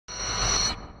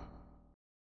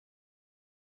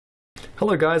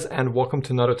Hello guys, and welcome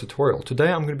to another tutorial.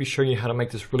 Today I'm going to be showing you how to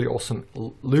make this really awesome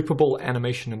loopable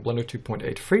animation in Blender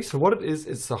 2.8 free. So what it is,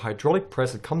 it's a hydraulic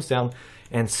press. It comes down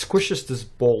and squishes this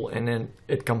ball, and then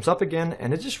it comes up again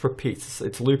and it just repeats.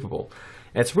 It's loopable.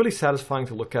 And it's really satisfying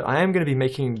to look at. I am going to be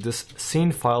making this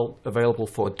scene file available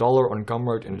for $1 on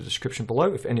Gumroad in the description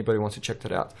below if anybody wants to check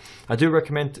that out. I do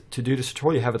recommend to do this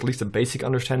tutorial you have at least a basic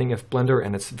understanding of Blender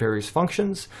and its various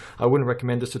functions. I wouldn't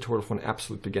recommend this tutorial for an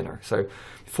absolute beginner. So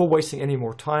before wasting any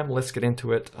more time, let's get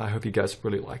into it. I hope you guys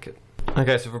really like it.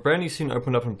 Okay, so for a brand new scene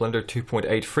opened up in Blender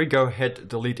 2.8 free, go ahead,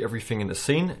 delete everything in the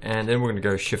scene, and then we're going to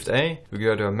go Shift A. We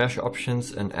go to our mesh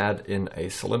options and add in a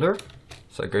cylinder.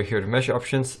 So go here to mesh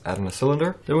options, add in a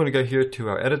cylinder. Then we're going to go here to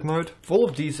our edit mode. For all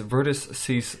of these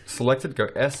vertices selected, go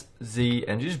S, Z,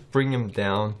 and just bring them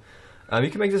down. You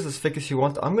can make this as thick as you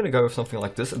want. I'm going to go with something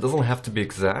like this. It doesn't have to be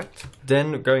exact.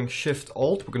 Then going Shift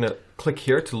Alt, we're going to click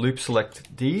here to loop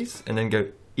select these, and then go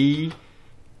E,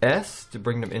 S to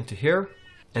bring them into here,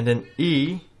 and then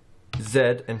E,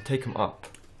 Z, and take them up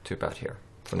to about here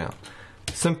for now.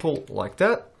 Simple like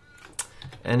that.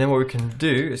 And then what we can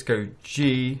do is go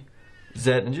G, Z,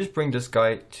 and just bring this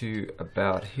guy to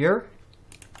about here,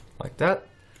 like that.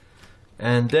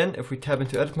 And then if we tab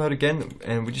into edit mode again,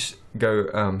 and we just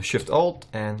go Shift Alt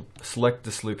and select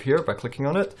this loop here by clicking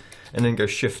on it, and then go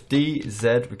Shift D,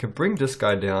 Z, we can bring this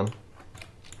guy down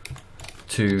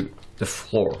to the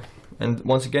floor. And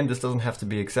once again, this doesn't have to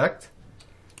be exact.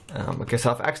 Okay,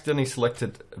 so I've accidentally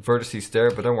selected vertices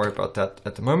there, but don't worry about that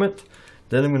at the moment.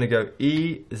 Then I'm going to go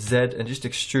E, Z, and just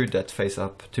extrude that face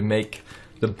up to make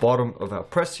the bottom of our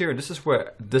press here. And this is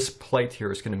where this plate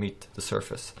here is going to meet the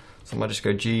surface. So I'm going to just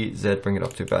go G, Z, bring it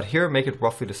up to about here, make it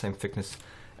roughly the same thickness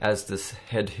as this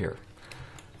head here.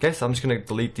 Okay, so I'm just going to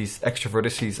delete these extra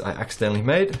vertices I accidentally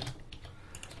made.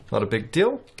 Not a big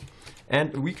deal.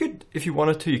 And we could, if you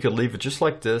wanted to, you could leave it just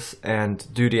like this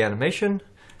and do the animation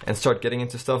and start getting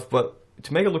into stuff. But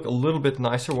to make it look a little bit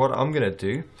nicer, what I'm going to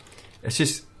do is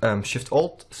just Shift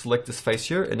Alt, select this face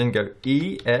here, and then go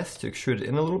E, S to extrude it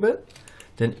in a little bit.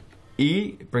 Then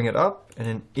E, bring it up, and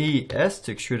then E, S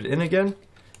to extrude it in again,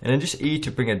 and then just E to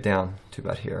bring it down to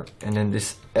about here, and then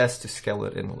this S to scale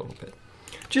it in a little bit.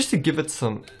 Just to give it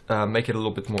some, make it a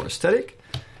little bit more aesthetic.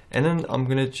 And then I'm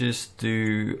gonna just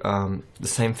do the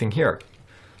same thing here.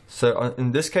 So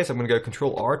in this case, I'm gonna go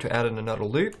Control R to add in another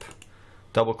loop,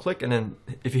 double click, and then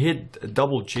if you hit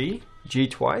double G, G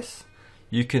twice,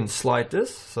 you can slide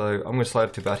this. So I'm gonna slide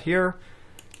it to about here,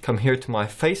 come here to my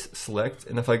face select,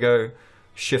 and if I go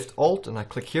Shift Alt and I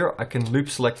click here, I can loop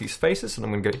select these faces, and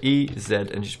I'm going to go E, Z,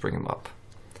 and just bring them up.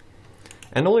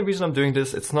 And the only reason I'm doing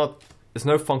this, there's no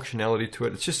functionality to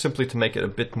it. It's just simply to make it a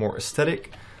bit more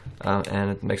aesthetic,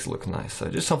 and it makes it look nice. So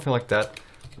just something like that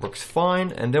works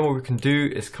fine. And then what we can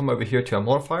do is come over here to our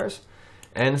modifiers,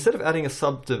 and instead of adding a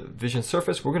subdivision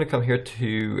surface, we're going to come here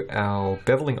to our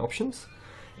beveling options.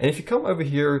 And if you come over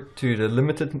here to the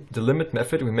limit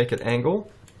method, we make it angle.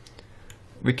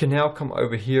 We can now come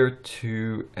over here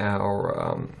to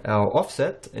our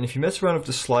offset, and if you mess around with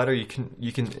the slider, you can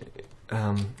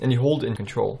and you hold in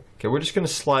Control. Okay, we're just going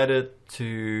to slide it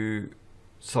to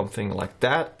something like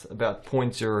that, about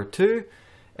 0.02,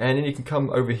 and then you can come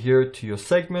over here to your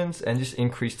segments and just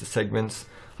increase the segments.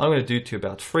 I'm going to do to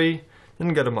about 3.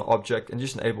 Then go to my object and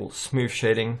just enable smooth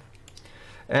shading.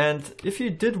 And if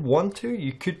you did want to,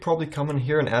 you could probably come in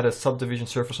here and add a subdivision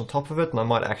surface on top of it, and I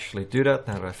might actually do that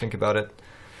now that I think about it.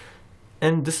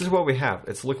 And this is what we have.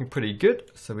 It's looking pretty good.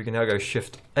 So we can now go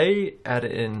Shift A, add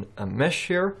in a mesh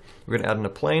here. We're going to add in a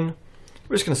plane.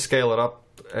 We're just going to scale it up.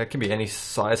 It can be any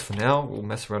size for now. We'll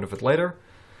mess around with it later.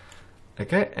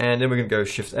 Okay, and then we're going to go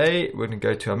Shift A. We're going to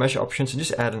go to our mesh options and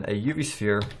just add in a UV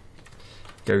sphere.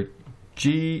 Go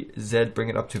G, Z, bring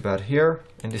it up to about here,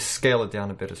 and just scale it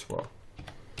down a bit as well.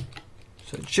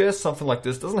 So just something like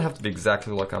this. Doesn't have to be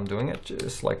exactly like I'm doing it,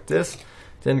 just like this.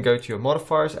 Then go to your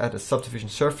modifiers, add a subdivision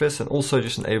surface, and also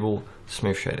just enable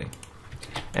smooth shading.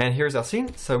 And here's our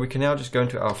scene. So we can now just go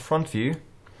into our front view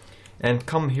and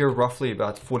come here roughly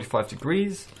about 45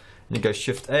 degrees. And you go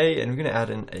Shift A, and we're going to add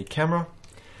in a camera.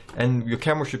 And your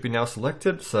camera should be now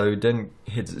selected. So then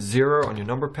hit 0 on your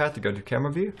number pad to go to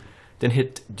camera view. Then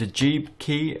hit the G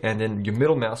key, and then your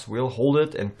middle mouse wheel, hold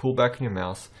it and pull back on your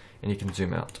mouse, and you can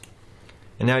zoom out.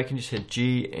 And now you can just hit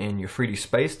G in your 3D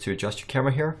space to adjust your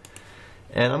camera here.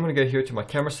 And I'm going to go here to my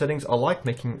camera settings. I like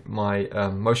making my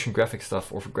motion graphic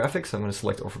stuff orthographic, so I'm going to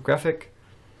select orthographic.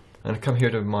 I'm going to come here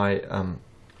to my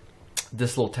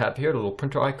this little tab here, the little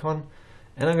printer icon,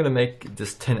 and I'm going to make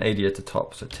this 1080 at the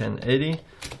top. So 1080.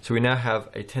 So we now have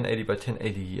a 1080 by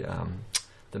 1080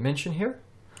 dimension here.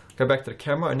 Go back to the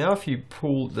camera, and now if you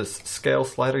pull this scale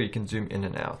slider, you can zoom in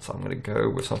and out. So I'm going to go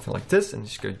with something like this and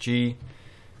just go G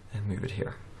and move it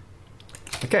here.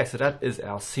 Okay, so that is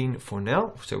our scene for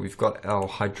now. So we've got our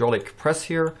hydraulic press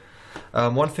here.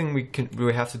 One thing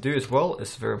we have to do as well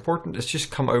is very important, is just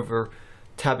come over,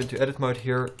 tab into edit mode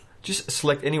here, just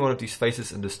select any one of these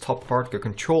faces in this top part, go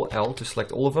Control L to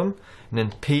select all of them, and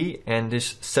then P and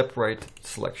just separate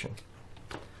selection.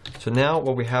 So now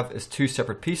what we have is two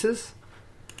separate pieces.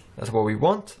 That's what we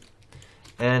want.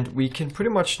 And we can pretty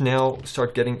much now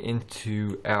start getting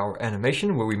into our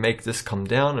animation where we make this come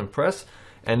down and press.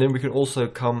 And then we can also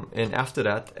come in after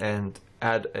that and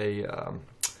add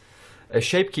a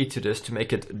shape key to this to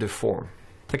make it deform.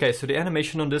 Okay, so the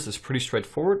animation on this is pretty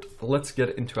straightforward. Let's get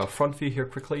into our front view here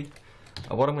quickly.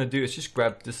 What I'm going to do is just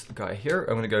grab this guy here.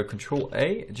 I'm going to go Control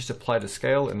A, just apply the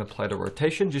scale and apply the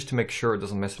rotation just to make sure it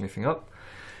doesn't mess anything up.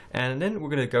 And then we're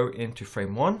going to go into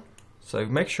frame 1. So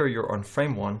make sure you're on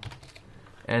frame 1.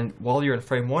 And while you're in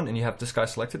frame 1 and you have this guy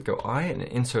selected, go I and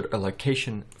insert a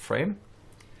location frame.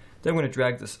 Then we're going to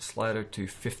drag this slider to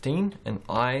 15 and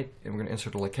I, and we're going to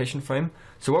insert a location frame.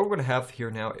 So what we're going to have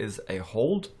here now is a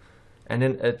hold. And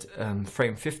then at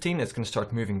frame 15, it's going to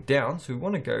start moving down. So we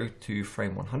want to go to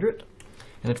frame 100.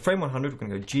 And at frame 100, we're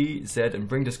going to go G, Z, and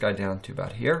bring this guy down to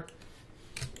about here.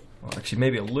 Well, actually,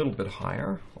 maybe a little bit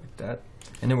higher, like that.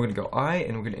 And then we're going to go I,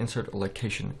 and we're going to insert a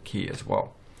location key as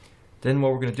well. Then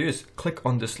what we're going to do is click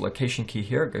on this location key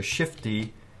here, go Shift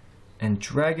D, and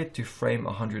drag it to frame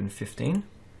 115.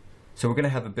 So we're going to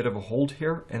have a bit of a hold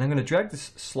here, and I'm going to drag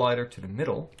this slider to the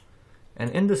middle. And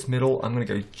in this middle, I'm going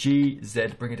to go G,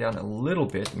 Z, bring it down a little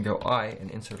bit, and go I, and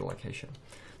insert a location.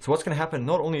 So what's going to happen,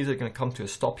 not only is it going to come to a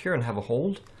stop here and have a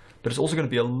hold, but it's also going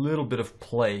to be a little bit of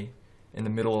play in the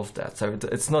middle of that. So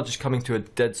it's not just coming to a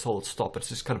dead solid stop, it's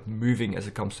just kind of moving as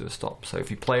it comes to a stop. So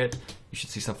if you play it, you should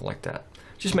see something like that.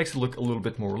 Just makes it look a little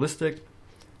bit more realistic.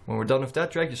 When we're done with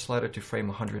that, drag your slider to frame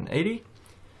 180.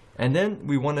 And then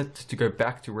we want it to go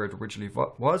back to where it originally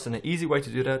was. And an easy way to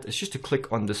do that is just to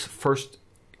click on this first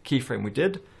keyframe we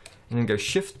did, and then go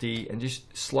Shift D and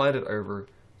just slide it over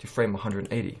to frame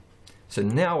 180. So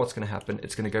now what's going to happen,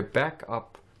 it's going to go back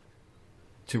up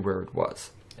to where it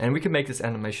was. And we can make this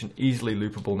animation easily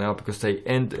loopable now because they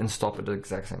end and stop at the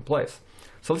exact same place.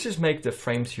 So let's just make the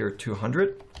frames here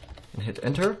 200 and hit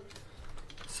enter.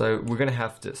 So we're going to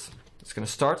have this. It's going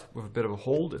to start with a bit of a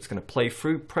hold. It's going to play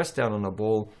through, press down on the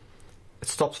ball. It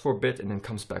stops for a bit and then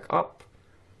comes back up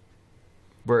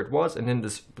where it was. And then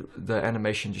the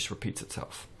animation just repeats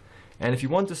itself. And if you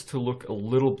want this to look a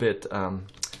little bit,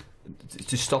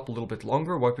 to stop a little bit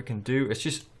longer, what we can do is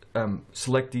just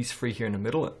select these three here in the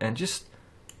middle and just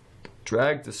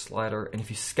drag the slider, and if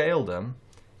you scale them,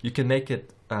 you can make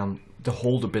it the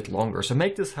hold a bit longer. So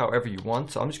make this however you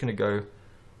want. So I'm just going to go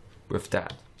with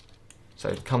that. So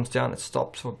it comes down, it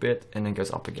stops for a bit, and then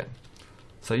goes up again.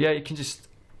 So yeah, you can just,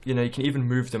 you can even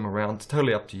move them around. It's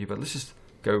totally up to you, but let's just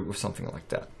go with something like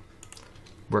that.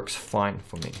 Works fine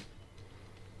for me.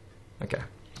 Okay,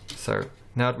 so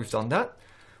now that we've done that,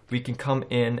 we can come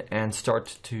in and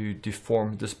start to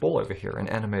deform this ball over here and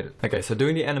animate it. Okay, so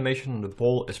doing the animation on the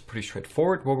ball is pretty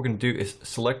straightforward. What we're going to do is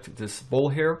select this ball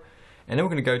here, and then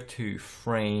we're going to go to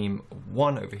frame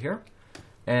 1 over here,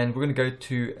 and we're going to go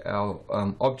to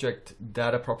our object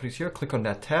data properties here, click on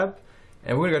that tab,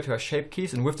 and we're going to go to our shape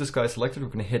keys, and with this guy selected, we're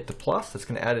going to hit the plus. That's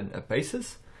going to add in a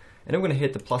basis, and then we're going to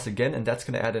hit the plus again, and that's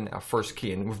going to add in our first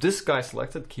key. And with this guy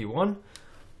selected, key 1,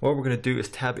 what we're going to do is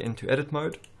tab into edit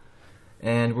mode,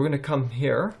 and we're going to come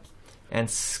here and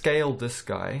scale this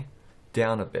guy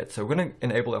down a bit. So we're going to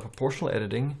enable our proportional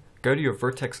editing, go to your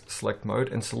vertex select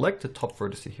mode and select the top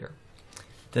vertex here.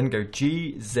 Then go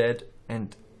G, Z,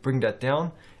 and bring that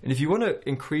down. And if you want to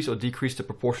increase or decrease the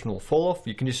proportional fall off,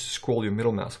 you can just scroll your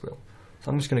middle mouse wheel. So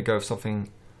I'm just going to go with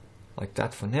something like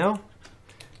that for now.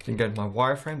 Then go to my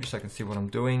wireframe just so I can see what I'm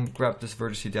doing. Grab this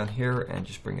vertex down here and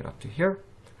just bring it up to here.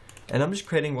 And I'm just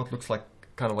creating what looks like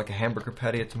kind of like a hamburger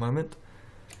patty at the moment.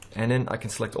 And then I can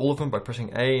select all of them by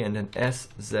pressing A and then S,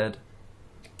 Z,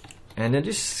 and then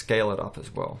just scale it up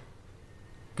as well.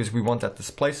 Because we want that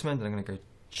displacement, and I'm going to go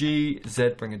G,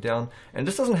 Z, bring it down. And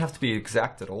this doesn't have to be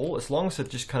exact at all, as long as it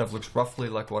just kind of looks roughly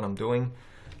like what I'm doing.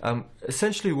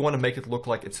 Essentially, we want to make it look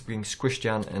like it's being squished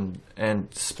down and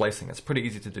displacing. It's pretty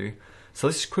easy to do. So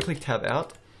let's just quickly tab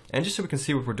out. And just so we can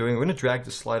see what we're doing, we're going to drag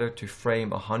the slider to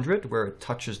frame 100, where it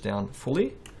touches down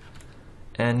fully.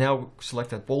 And now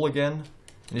select that ball again.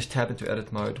 And just tab into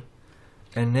edit mode.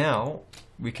 And now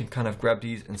we can kind of grab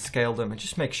these and scale them and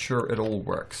just make sure it all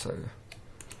works. So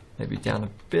maybe down a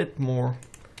bit more.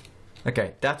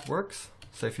 Okay, that works.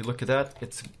 So if you look at that,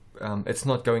 it's it's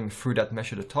not going through that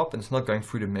mesh at the top, and it's not going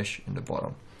through the mesh in the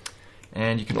bottom.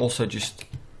 And you can also just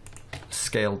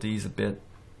scale these a bit,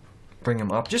 bring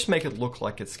them up, just make it look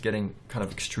like it's getting kind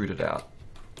of extruded out.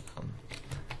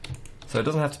 So it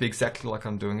doesn't have to be exactly like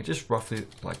I'm doing it, just roughly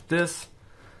like this.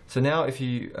 So now if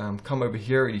you come over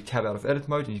here and you tab out of edit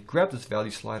mode and you grab this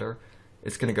value slider,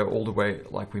 it's going to go all the way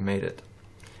like we made it.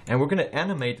 And we're going to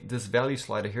animate this value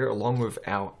slider here along with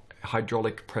our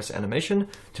hydraulic press animation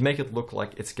to make it look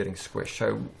like it's getting squished.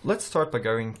 So let's start by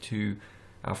going to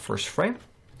our first frame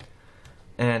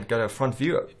and go to our front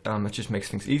view. It just makes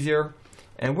things easier.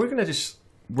 And we're going to just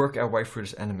work our way through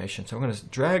this animation. So I'm going to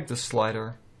drag the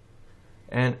slider,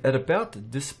 and at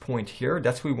about this point here,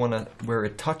 that's where we want to, where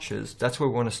it touches, that's where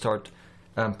we want to start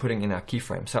putting in our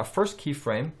keyframe. So our first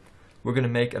keyframe, we're going to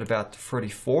make at about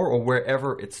 34, or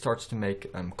wherever it starts to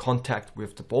make contact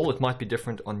with the ball. It might be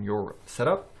different on your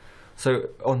setup. So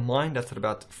on mine, that's at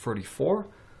about 34.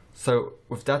 So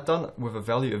with that done, with a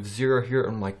value of 0 here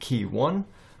on my key 1,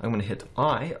 I'm going to hit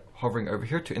I, hovering over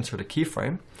here to insert a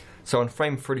keyframe. So on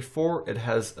frame 34, it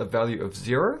has a value of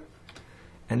 0.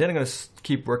 And then I'm going to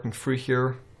keep working through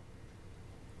here,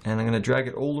 and I'm going to drag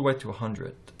it all the way to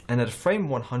 100. And at frame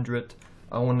 100,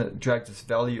 I want to drag this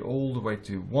value all the way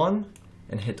to 1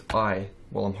 and hit I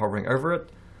while I'm hovering over it.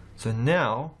 So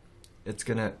now it's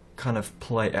going to kind of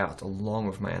play out along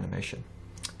with my animation.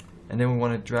 And then we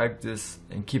want to drag this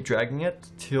and keep dragging it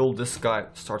till this guy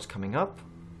starts coming up.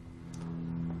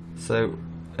 So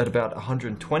at about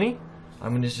 120, I'm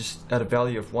going to just add a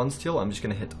value of 1 still. I'm just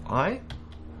going to hit I.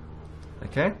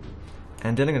 Okay,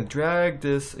 and then I'm going to drag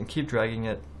this and keep dragging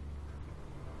it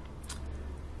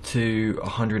to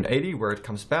 180 where it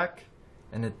comes back,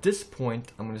 and at this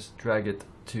point I'm going to just drag it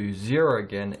to 0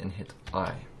 again and hit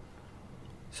I.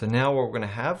 So now what we're going to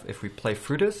have, if we play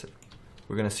through this,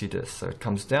 we're going to see this. So it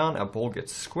comes down, our ball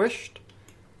gets squished,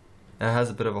 it has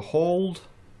a bit of a hold,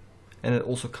 and it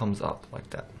also comes up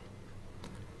like that.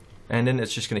 And then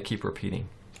it's just going to keep repeating.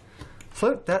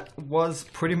 So that was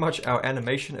pretty much our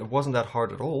animation. It wasn't that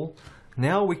hard at all.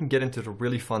 Now we can get into the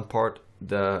really fun part.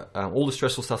 All the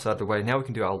stressful stuff's out of the way. Now we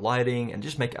can do our lighting and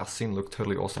just make our scene look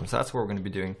totally awesome. So that's what we're going to be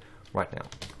doing right now.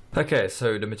 Okay,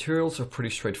 so the materials are pretty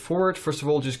straightforward. First of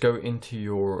all, just go into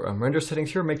your render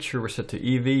settings here. Make sure we're set to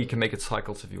EV. You can make it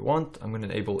cycles if you want. I'm going to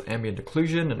enable ambient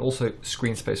occlusion and also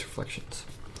screen space reflections.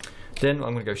 Then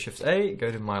I'm going to go Shift A,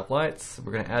 go to my lights.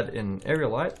 We're going to add in area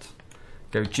light.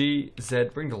 Go G,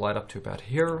 Z, bring the light up to about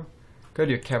here. Go to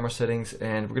your camera settings,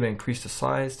 and we're going to increase the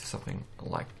size to something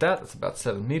like that. That's about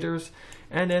 7 meters.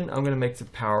 And then I'm going to make the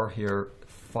power here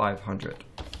 500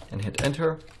 and hit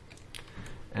enter.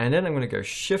 And then I'm going to go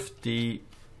Shift D,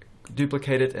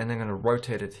 duplicate it, and I'm going to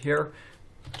rotate it here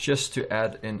just to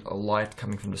add in a light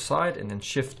coming from the side, and then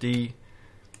Shift D,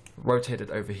 rotate it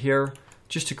over here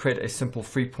just to create a simple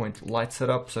 3-point light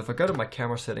setup. So if I go to my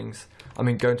camera settings,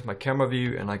 go into my camera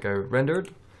view and I go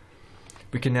rendered,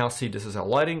 we can now see this is our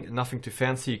lighting, nothing too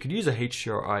fancy. You could use a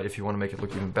HDRI if you want to make it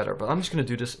look even better, but I'm just going to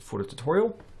do this for the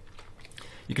tutorial.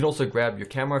 You can also grab your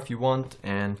camera if you want,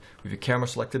 and with your camera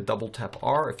selected, double tap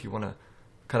R if you want to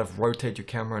kind of rotate your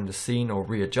camera in the scene or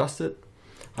readjust it.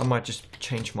 I might just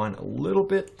change mine a little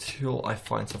bit till I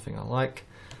find something I like.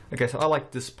 Okay, so I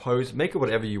like this pose. Make it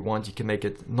whatever you want. You can make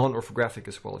it non-orthographic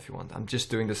as well if you want. I'm just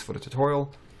doing this for the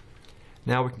tutorial.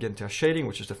 Now we can get into our shading,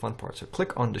 which is the fun part. So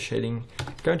click on the shading,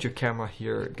 go into your camera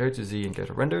here, go to Z and go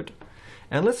to rendered.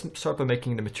 And let's start by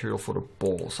making the material for the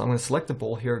ball. So I'm going to select the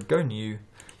ball here, go new,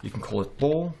 you can call it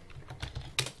ball.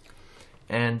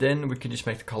 And then we can just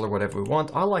make the color whatever we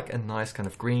want. I like a nice kind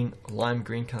of green, lime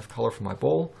green kind of color for my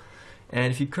ball. And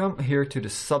if you come here to the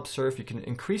subsurf, you can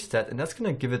increase that, and that's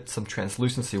going to give it some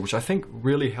translucency, which I think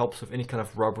really helps with any kind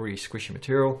of rubbery, squishy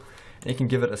material. And you can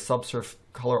give it a subsurf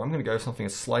color. I'm going to go something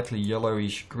that's slightly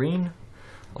yellowish green,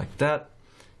 like that.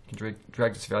 You can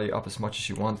drag this value up as much as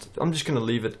you want. I'm just going to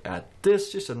leave it at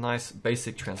this, just a nice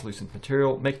basic translucent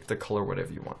material. Make the color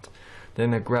whatever you want.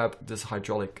 Then I grab this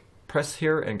hydraulic press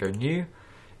here and go new.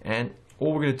 And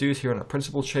all we're going to do is here on our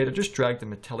principled shader, just drag the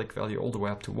metallic value all the way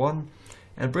up to 1.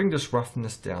 And bring this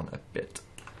roughness down a bit.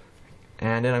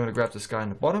 And then I'm going to grab this guy in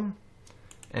the bottom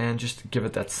and just give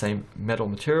it that same metal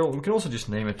material. We can also just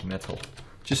name it metal,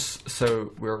 just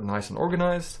so we're nice and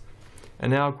organized.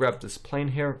 And now grab this plane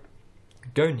here,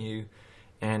 go new,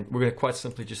 and we're going to quite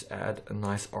simply just add a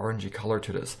nice orangey color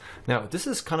to this. Now, this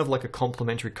is kind of like a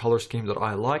complementary color scheme that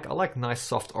I like. I like nice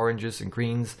soft oranges and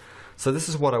greens. So this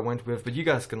is what I went with, but you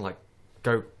guys can like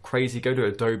go crazy, go to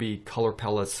Adobe color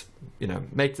palettes,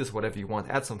 make this whatever you want,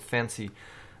 add some fancy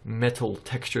metal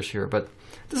textures here, but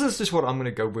this is just what I'm going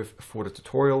to go with for the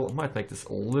tutorial. I might make this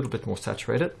a little bit more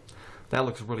saturated. That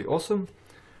looks really awesome.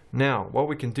 Now, what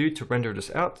we can do to render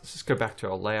this out, let's just go back to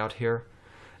our layout here.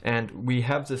 And we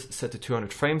have this set to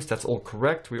 200 frames. That's all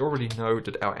correct. We already know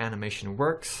that our animation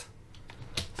works.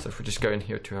 So if we just go in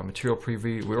here to our material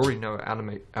preview, we already know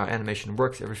our animation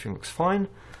works. Everything looks fine.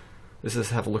 Let's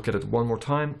just have a look at it one more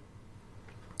time.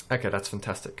 Okay, that's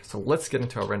fantastic. So let's get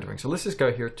into our rendering. So let's just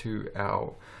go here to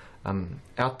our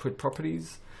output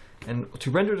properties. And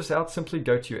to render this out, simply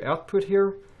go to your output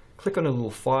here, click on a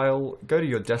little file, go to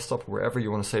your desktop, wherever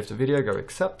you want to save the video, go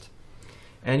accept.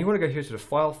 And you want to go here to the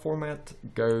file format,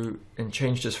 go and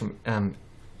change this from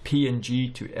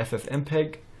PNG to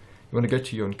FFmpeg. You want to go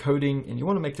to your encoding, and you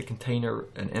want to make the container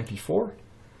an MP4.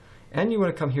 And you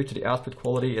want to come here to the output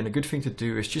quality, and a good thing to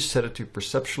do is just set it to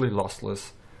perceptually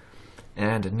lossless.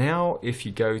 And now if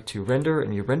you go to render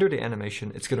and you render the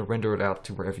animation, it's going to render it out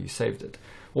to wherever you saved it.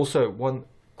 Also, one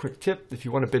quick tip, if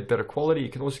you want a bit better quality, you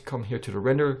can also come here to the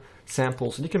render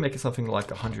samples, and you can make it something like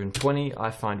 120.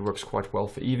 I find works quite well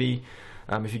for Eevee.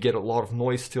 If you get a lot of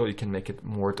noise still, you can make it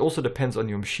more. It also depends on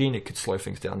your machine. It could slow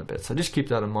things down a bit. So just keep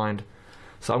that in mind.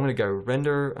 So I'm going to go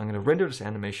render. I'm going to render this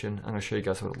animation. I'm going to show you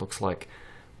guys what it looks like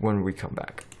when we come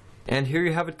back. And here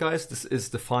you have it, guys. This is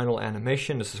the final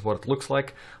animation. This is what it looks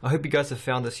like. I hope you guys have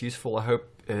found this useful. I hope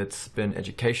it's been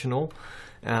educational.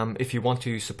 If you want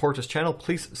to support this channel,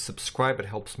 please subscribe. It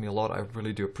helps me a lot. I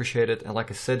really do appreciate it. And like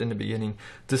I said in the beginning,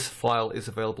 this file is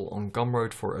available on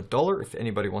Gumroad for $1 if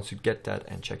anybody wants to get that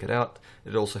and check it out.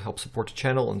 It also helps support the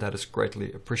channel, and that is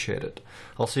greatly appreciated.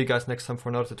 I'll see you guys next time for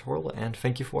another tutorial, and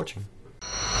thank you for watching.